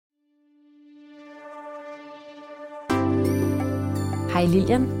Hej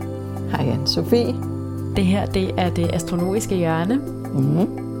Lilian. Hej Anne-Sophie. Det her, det er det astrologiske hjørne.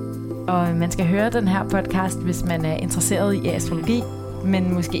 Og man skal høre den her podcast, hvis man er interesseret i astrologi,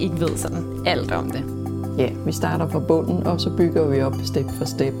 men måske ikke ved sådan alt om det. Ja, vi starter fra bunden, og så bygger vi op step for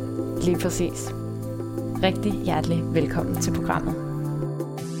step. Lige præcis. Rigtig hjertelig velkommen til programmet.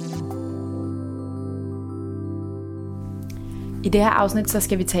 I det her afsnit, så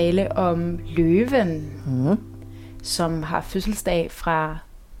skal vi tale om løven, som har fødselsdag fra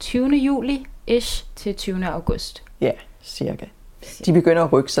 20. juli-ish til 20. august. Ja, cirka. De begynder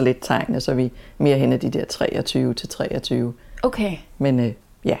at rykke sig lidt tegnene, så vi er mere hen af de der 23 til 23. Okay. Men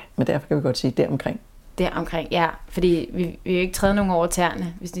men derfor kan vi godt sige deromkring. Deromkring, ja. Fordi vi er jo ikke træde nogen over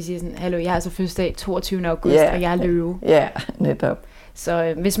tæerne, hvis de siger sådan, hallo, jeg har altså fødselsdag 22. august, og jeg er løve. Ja, netop.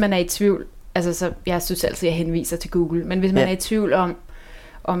 Så hvis man er i tvivl, altså så, jeg synes altid, jeg henviser til Google, men hvis man er i tvivl om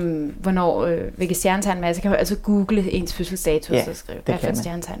hvornår, hvilke stjernetegn man er, så kan man altså google ens fødselsdato, og så skrive, hvad for et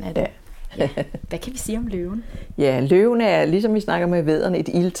stjernetegn er det. Ja. Hvad kan vi sige om løven? Ja, løven er, ligesom vi snakker med vædderne, et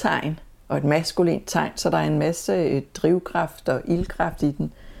ildtegn og et maskulint tegn, så der er en masse drivkraft og ildkraft i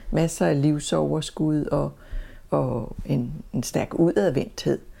den. Masser af livsoverskud og en stærk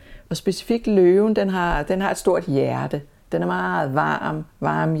udadvendthed. Og specifikt løven, den har et stort hjerte. Den er meget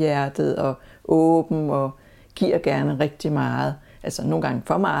varmhjertet og åben og giver gerne rigtig meget. Altså nogle gange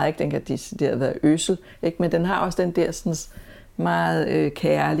for meget, ikke? Den kan decideret være ødsel, ikke? Men den har også den der sådan meget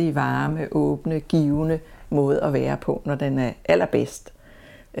kærlige, varme, åbne, givende måde at være på, når den er allerbedst.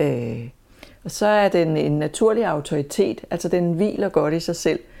 Og så er den en naturlig autoritet, altså den hviler godt i sig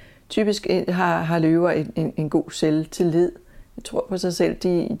selv. Typisk har løver en god selvtillid. Jeg tror på sig selv.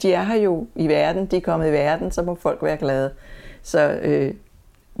 De er her jo i verden, de er kommet i verden, så må folk være glade. Så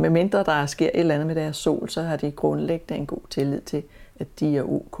medmindre der sker et eller andet med deres sol, så har de grundlæggende en god tillid til, at de er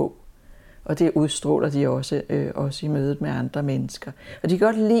ok. Og det udstråler de også i mødet med andre mennesker. Og de kan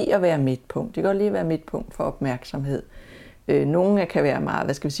godt lide at være midtpunkt. De kan godt lide at være midtpunkt for opmærksomhed. Nogle kan være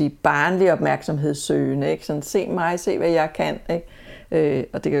meget, barnlig opmærksomhedssøgende. Ikke? Sådan, se mig, se hvad jeg kan. Ikke?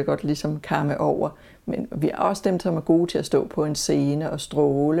 Og det kan godt ligesom kamme over. Men vi er også dem, som er gode til at stå på en scene og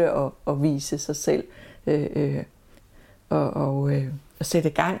stråle og vise sig selv. Og sætte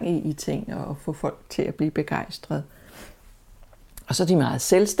gang i ting og få folk til at blive begejstrede. Og så er de meget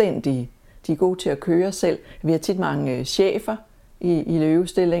selvstændige. De er gode til at køre selv. Vi har tit mange chefer i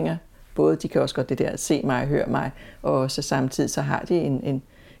løvestillinger. Både de kan også godt det der se mig, hør mig, og så samtidig så har de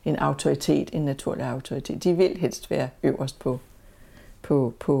en autoritet, en naturlig autoritet. De vil helst være øverst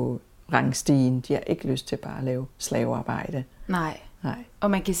på rangstigen. De har ikke lyst til bare at lave slavearbejde. Nej.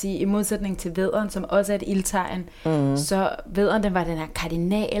 Og man kan sige, i modsætning til vædderen, som også er et ildtegn, så vædderen, den var den her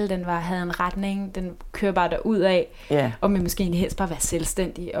kardinal, havde en retning, den kører bare derudad, og man måske helst bare være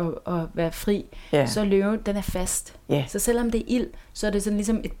selvstændig og være fri. Så løven, den er fast. Så selvom det er ild, så er det sådan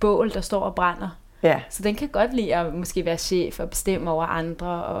ligesom et bål, der står og brænder. Så den kan godt lide at måske være chef og bestemme over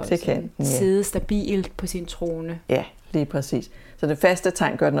andre, og sidde stabilt på sin trone. Ja, lige præcis. Så det faste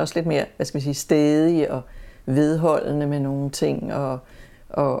tegn gør den også lidt mere, stædig og vedholdende med nogle ting,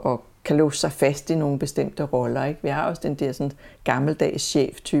 og kan låse sig fast i nogle bestemte roller. Ikke? Vi har også den der sådan gammeldags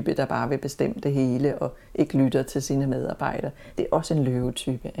cheftype, der bare vil bestemme det hele, og ikke lytter til sine medarbejdere. Det er også en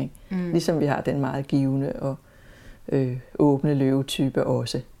løvetype. Ikke? Ligesom vi har den meget givende og åbne løvetype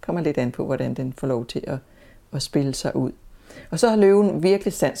også. Kommer lidt an på, hvordan den får lov til at spille sig ud. Og så har løven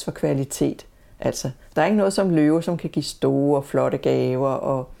virkelig sans for kvalitet. Altså, der er ikke noget som løve, som kan give store og flotte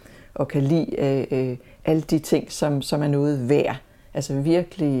gaver, og kan lide alle de ting, som er noget værd. Altså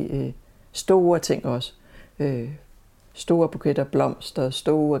virkelig store ting også. Store buketter blomster,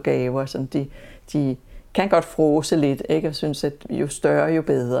 store gaver. Sådan de kan godt frose lidt, ikke? Og synes, at jo større, jo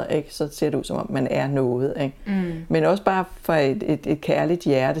bedre. Ikke? Så ser det ud, som om man er noget. Ikke? Men også bare for et kærligt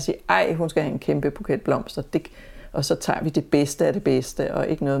hjerte at sige, ej, hun skal have en kæmpe buket blomster. Og så tager vi det bedste af det bedste, og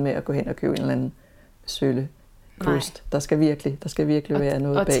ikke noget med at gå hen og købe en eller anden sølle. Der skal virkelig være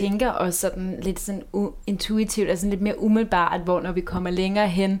noget bag. Og tænker også sådan lidt sådan intuitivt, altså lidt mere umiddelbart, hvor når vi kommer længere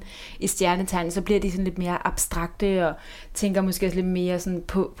hen i stjernetegnet, så bliver de sådan lidt mere abstrakte, og tænker måske også lidt mere sådan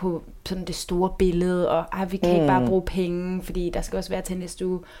på sådan det store billede, og vi kan ikke bare bruge penge, fordi der skal også være til næste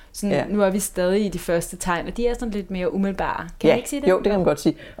uge. Sådan, nu er vi stadig i de første tegn, og de er sådan lidt mere umiddelbare. Kan jeg ikke sige det? Jo, det kan man godt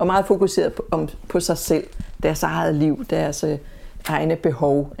sige. Og meget fokuseret på sig selv, deres eget liv, deres egne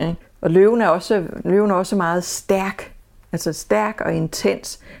behov. Ikke? Og løven er også meget stærk, altså stærk og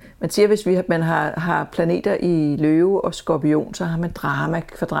intens. Man siger, hvis man har planeter i løve og skorpion, så har man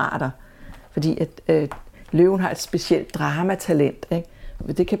dramakvadrater. Fordi at løven har et specielt dramatalent. Ikke?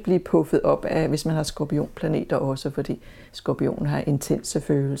 Det kan blive puffet op af, hvis man har skorpionplaneter også, fordi skorpion har intense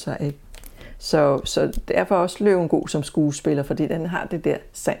følelser. Ikke? Så derfor er også løven god som skuespiller, fordi den har det der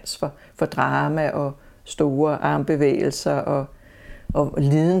sans for drama og store armbevægelser og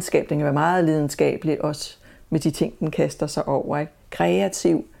lidenskab. Den kan være meget lidenskabelig, også med de ting, den kaster sig over. Ikke?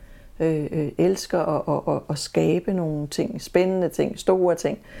 Kreativ, elsker at skabe nogle ting, spændende ting, store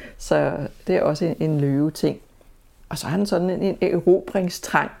ting. Så det er også en løve-ting. Og så har den sådan en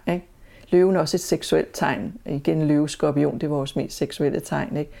erobringstrang. Ikke? Løven er også et seksuelt tegn. Igen løveskorpion, det er vores mest seksuelle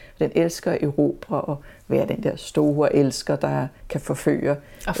tegn. Ikke? Den elsker at erobre og være den der store elsker, der kan forføre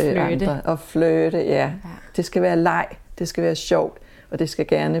andre. Og flirte, ja. Det skal være leg, det skal være sjovt, og det skal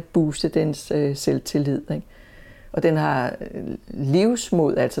gerne booste dens selvtillid. Ikke? Og den har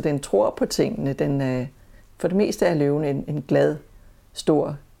livsmod, altså den tror på tingene. Den, for det meste er løven en glad,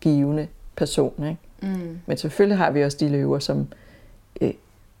 stor, givende person. Ikke? Mm. Men selvfølgelig har vi også de løver, som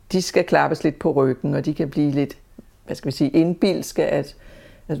de skal klappes lidt på ryggen, og de kan blive lidt, hvad skal vi sige, indbilske, at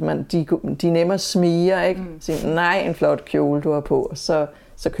de nemmere smiger, ikke? Siger, nej, en flot kjole, du har på, og så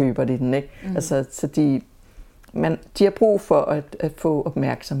køber de den, ikke? Altså, så de har brug for at få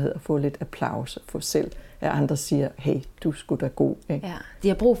opmærksomhed og få lidt applaus, og få selv, at andre siger, hey, du er sgu da god, ikke? Ja, de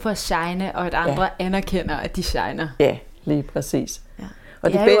har brug for at shine, og at andre anerkender, at de shiner. Ja, lige præcis. Ja.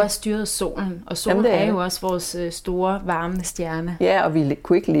 Og det er jo også styret af solen, og solen er jo også vores store, varme stjerne. Ja, og vi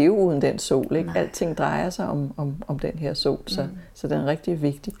kunne ikke leve uden den sol. Ikke? Alting drejer sig om den her sol, så den er rigtig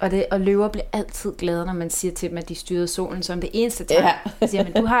vigtig. Og løver bliver altid glade, når man siger til dem, at de styrer solen som det eneste tegn. Ja. Siger,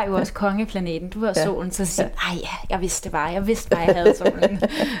 men du har jo også kongeplaneten, du har solen. Så siger jeg vidste bare, jeg havde solen.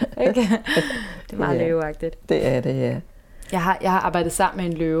 Okay? Det er meget løveagtigt. Det er det, ja. Jeg har arbejdet sammen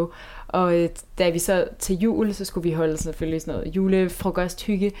med en løve, og da vi så til jul, så skulle vi holde selvfølgelig sådan noget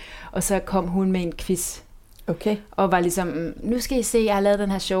julefrokosthygge, og så kom hun med en quiz. Okay. Og var ligesom, nu skal I se, jeg har lavet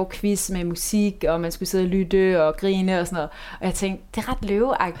den her sjove quiz med musik, og man skulle sidde og lytte og grine og sådan noget. Og jeg tænkte, det er ret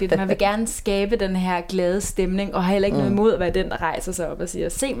løveagtigt. Man vil gerne skabe den her glade stemning, og har heller ikke noget imod at være den, der rejser sig op og siger,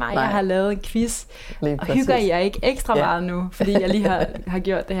 se mig, jeg har lavet en quiz. Og hygger I jer ikke ekstra meget nu, fordi jeg lige har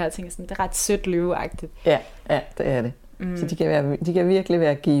gjort det her. Jeg tænker sådan, det er ret sødt løveagtigt. Ja, det er det. Så de kan virkelig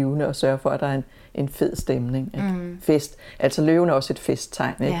være givende og sørge for, at der er en fed stemning. Fest. Altså løven er også et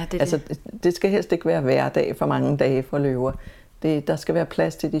festtegn. Ikke? Ja, det skal helst ikke være hverdag for mange dage for løver. Der skal være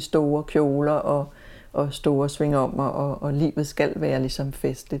plads til de store kjoler og store svingommer, og livet skal være ligesom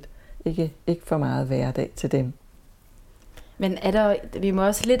festligt. Ikke for meget hverdag til dem. Men vi må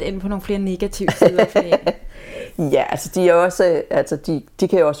også lidt ind på nogle flere negative sider for det. Ja, altså de er også, de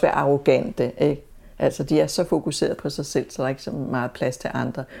kan jo også være arrogante, ikke? Altså, de er så fokuseret på sig selv, så der er ikke så meget plads til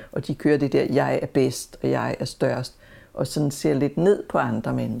andre. Og de kører det der, jeg er bedst, og jeg er størst. Og sådan ser lidt ned på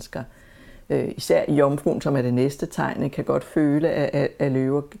andre mennesker. Især jomfruen, som er det næste tegn, kan godt føle, at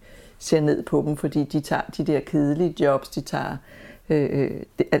løver ser ned på dem, fordi de tager de der kedelige jobs, de tager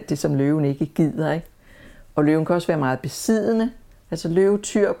alt det, som løven ikke gider. Ikke? Og løven kan også være meget besiddende. Altså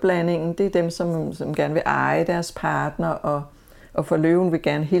løve-tyr-blandingen, det er dem, som gerne vil eje deres partner, og for løven vil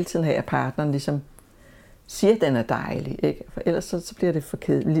gerne hele tiden have, at partneren ligesom siger, at den er dejlig, ikke? For ellers så bliver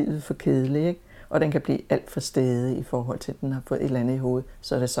det livet for kedeligt, ikke? Og den kan blive alt for stædig i forhold til, at den har fået et eller andet i hovedet,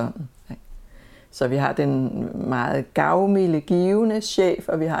 så er det sådan. Ikke? Så vi har den meget gavmilde, givende chef,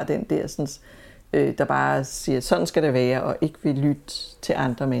 og vi har den der, sådan, der bare siger, sådan skal det være, og ikke vil lytte til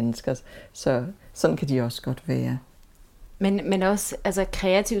andre mennesker. Så sådan kan de også godt være. Men også altså,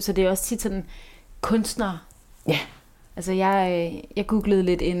 kreativt, så det er også tit sådan kunstnere. Ja. Altså jeg googlede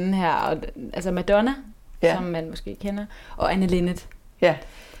lidt inden her, og, altså Madonna, som man måske kender, og Anne Linnet. Ja.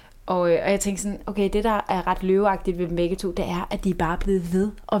 Og jeg tænkte sådan, okay, det der er ret løveagtigt ved dem begge to, det er, at de er bare blevet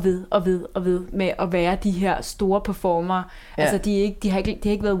ved med at være de her store performere. Ja. Altså de har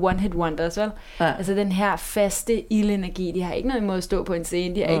ikke været one-hit wonders, vel? Ja. Altså den her faste ildenergi, de har ikke noget imod at stå på en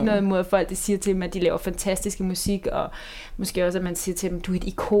scene, de har ikke noget imod, at folk de siger til dem, at de laver fantastiske musik, og måske også, at man siger til dem, du er et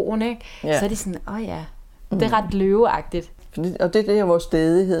ikon, ikke? Ja. Så er de sådan, det er ret løveagtigt. Og det er der, hvor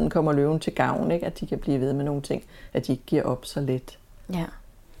stædigheden kommer løven til gavn, ikke? At de kan blive ved med nogle ting, at de ikke giver op så let. Ja.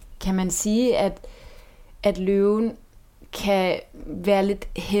 Kan man sige, at løven kan være lidt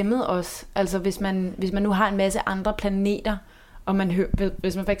hæmmet også? Altså hvis man nu har en masse andre planeter, og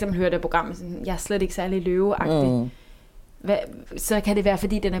hvis man for eksempel hører det program, sådan, jeg er slet ikke særlig løveagtig, så kan det være,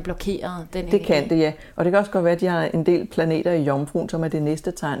 fordi den er blokeret. Det kan det, ja. Og det kan også godt være, at de har en del planeter i Jomfruen, som er det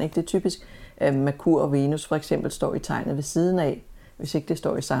næste tegn. Ikke? Det er typisk, at Merkur og Venus for eksempel står i tegnet ved siden af. Hvis ikke det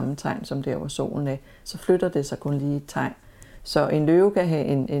står i samme tegn, som der hvor solen er, så flytter det sig kun lige et tegn. Så en løve kan have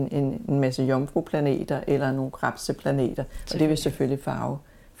en masse jomfruplaneter eller nogle krebsplaneter, og det vil selvfølgelig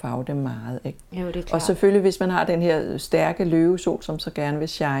farve dem meget. Ikke? Jo, det er klart. Og selvfølgelig, hvis man har den her stærke løvesol, som så gerne vil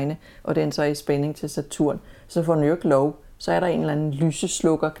shine, og den så er i spænding til Saturn, så får den jo ikke lov så er der en eller anden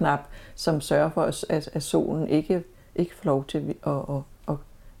lyseslukkerknap, som sørger for, at solen ikke får lov til at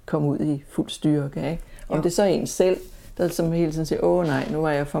komme ud i fuld styrke. Ikke? Om det så er en selv, der som hele tiden siger, nej, nu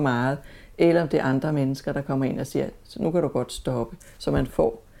er jeg for meget, eller om det er andre mennesker, der kommer ind og siger, nu kan du godt stoppe, så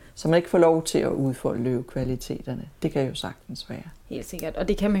man ikke får lov til at udfolde løvekvaliteterne. Det kan jo sagtens være. Helt sikkert. Og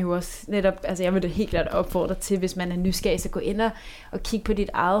det kan man jo også netop, altså jeg vil det helt klart opfordre til, hvis man er nysgerrig, så gå ind og kigge på dit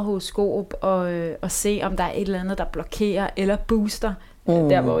eget horoskop og se, om der er et eller andet, der blokerer eller booster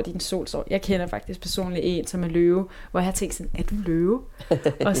der, hvor din sol står. Jeg kender faktisk personligt en, som er løve, hvor jeg har tænkt sådan, er du løve?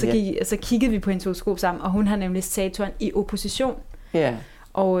 Og så kiggede vi på hendes horoskop sammen, og hun har nemlig Saturn i opposition. Ja.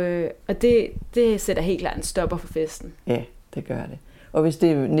 Og det sætter helt klart en stopper for festen. Ja, det gør det. Og hvis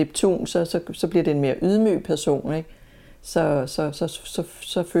det er Neptun, så bliver det en mere ydmyg person, ikke?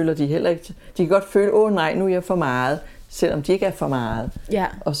 Så føler de heller ikke... De kan godt føle, nej, nu er jeg for meget, selvom de ikke er for meget. Ja.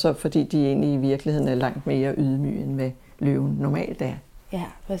 Og så fordi de egentlig i virkeligheden er langt mere ydmyge, end hvad løven normalt er. Ja,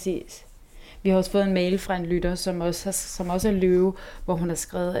 præcis. Vi har også fået en mail fra en lytter, som også er løve, hvor hun har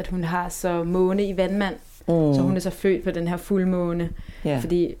skrevet, at hun har så måne i vandmand. Så hun er så født på den her fuldmåne,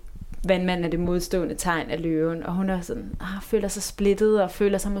 fordi vandmanden er det modstående tegn af løven, og hun er sådan, føler sig splittet, og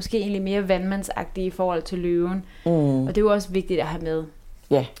føler sig måske egentlig mere vandmandsagtig i forhold til løven. Og det er jo også vigtigt at have med.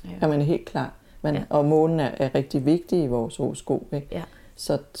 Ja, man er helt klar. Og månen er rigtig vigtig i vores horoskop. Ikke? Ja.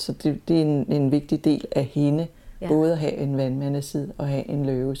 Så det er en vigtig del af hende, både at have en vandmandeside og have en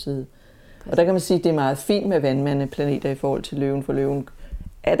løveside. Og der kan man sige, at det er meget fint med vandmandeplaneter i forhold til løven, for løven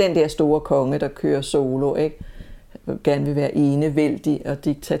er den der store konge, der kører solo, ikke? Gerne vil være enevældig og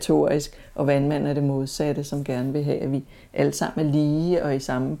diktatorisk, og vandmanden er det modsatte, som gerne vil have, at vi alle sammen er lige og i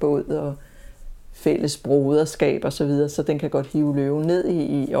samme båd og fælles broderskab og så videre, så den kan godt hive løven ned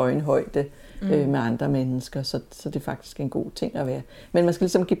i øjenhøjde med andre mennesker, så det er faktisk en god ting at være. Men man skal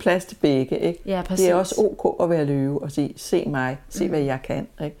ligesom give plads til begge, ikke? Ja, præcis. Det er også ok at være løve og sige, se mig, se hvad jeg kan,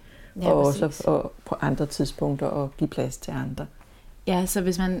 ikke? Ja, og også og på andre tidspunkter og give plads til andre. Ja, så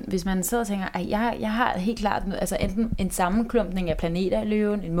hvis man sidder og tænker, at jeg har helt klart altså enten en sammenklumpning af planeter i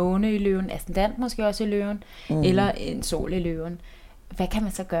løven, en måne i løven, ascendant måske også i løven, eller en sol i løven. Hvad kan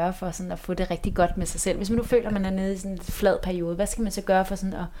man så gøre for sådan at få det rigtig godt med sig selv? Hvis man nu føler, at man er nede i sådan en flad periode, hvad skal man så gøre for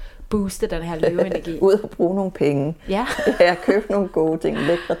sådan at booste den her løveenergi? Ud og bruge nogle penge. Ja. Købe nogle gode ting,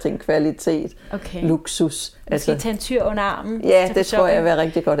 lækre ting, kvalitet, luksus. Måske tage en tyr under armen. Ja, det tror jeg vil være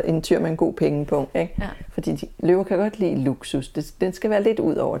rigtig godt. En tyr med en god pengepunkt. Ikke? Ja. Fordi løver kan godt lide luksus. Den skal være lidt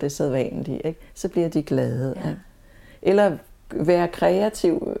ud over det sædvanlige. Ikke? Så bliver de glade. Ja. Ikke? Eller være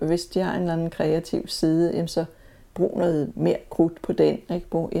kreativ. Hvis de har en eller anden kreativ side, jamen så brug noget mere krudt på den, ikke?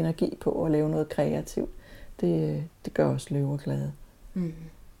 Brug energi på at lave noget kreativt. Det gør også løver glade.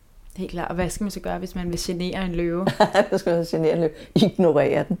 Helt klart. Og hvad skal man så gøre, hvis man vil genere en løve? Hvad skal man genere en løve?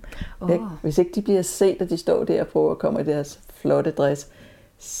 Ignorere den. Ikke? Hvis ikke de bliver set, og de står der og prøver at komme i deres flotte dress,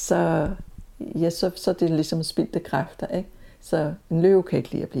 så er det ligesom spildte kræfter. Ikke? Så en løve kan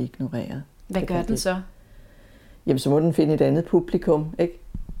ikke lide at blive ignoreret. Hvad gør den så? Jamen, så må den finde et andet publikum, ikke?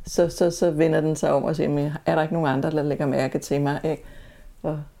 Så vender den sig om og siger, er der ikke nogen andre, der lægger mærke til mig, ikke?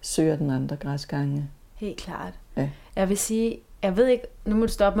 Og søger den andre græsgange. Helt klart. Ja. Jeg vil sige, jeg ved ikke, nu må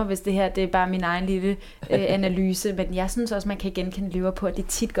du stoppe mig, hvis det her det er bare min egen lille analyse, men jeg synes også, man kan genkende løver på, at de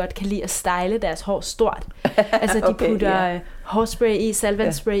tit godt kan lide at style deres hår stort. Altså de putter hårspray i,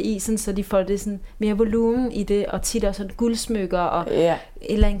 salvandspray i, sådan, så de får det sådan mere volumen i det, og tit også sådan guldsmykker og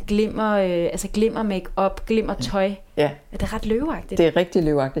eller en glimmer make-up, glimmer tøj. Ja. Er det ret løveagtigt? Det er rigtig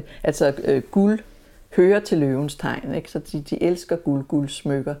løveagtigt. Altså guld hører til løvens tegn, ikke? Så de elsker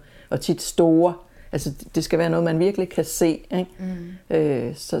guldsmykker, og tit store. Altså, det skal være noget, man virkelig kan se.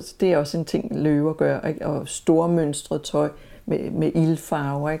 Ikke? Så det er også en ting, løver gør. Ikke? Og store mønstret tøj med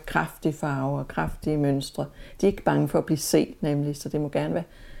ildfarver, ikke? Kraftige farver, kraftige mønstre. De er ikke bange for at blive set, nemlig. Så det må gerne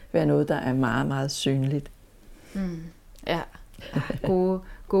være noget, der er meget, meget synligt. Ja,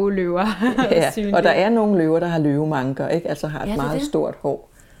 gode løver. Ja. Og der er nogle løver, der har løvemanker, ikke? Altså har et meget stort hår.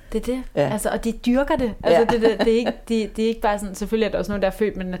 Det er det. Ja. Altså, og de dyrker det. Altså, det er ikke bare sådan, selvfølgelig er der også nogen, der er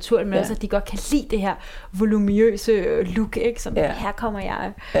født med naturen, men også, at de godt kan lide det her voluminøse look, ikke? Sådan, her kommer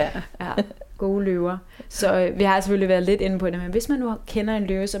jeg. Ja. Gode løver. Så vi har selvfølgelig været lidt inde på det, men hvis man nu kender en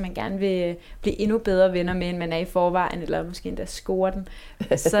løve, som man gerne vil blive endnu bedre venner med, end man er i forvejen, eller måske endda score den,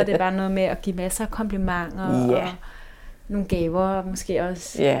 så er det bare noget med at give masser af komplimenter og nogle gaver måske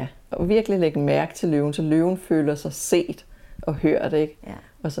også. Ja, og virkelig lægge mærke til løven, så løven føler sig set og hørt, ikke? Ja.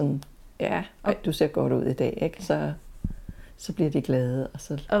 Og sådan, du ser godt ud i dag, ikke? Så bliver de glade.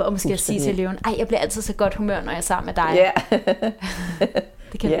 Og måske at sige til løven, jeg bliver altid så godt humør, når jeg er sammen med dig. Ja.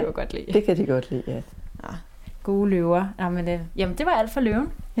 Det kan løver godt lide. Det kan de godt lide, ja. Gode løver. Jamen, det var alt for løven.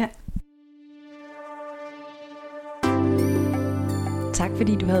 Ja. tak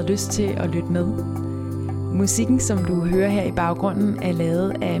fordi du havde lyst til at lytte med. Musikken, som du hører her i baggrunden, er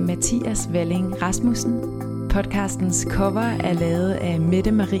lavet af Mathias Walling Rasmussen. Podcastens cover er lavet af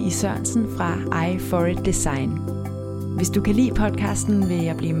Mette Marie Sørensen fra I For It Design. Hvis du kan lide podcasten, vil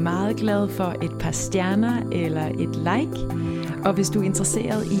jeg blive meget glad for et par stjerner eller et like. Og hvis du er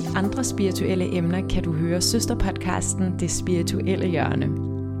interesseret i andre spirituelle emner, kan du høre søsterpodcasten Det Spirituelle Hjørne.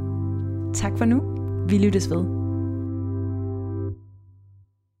 Tak for nu. Vi lyttes ved.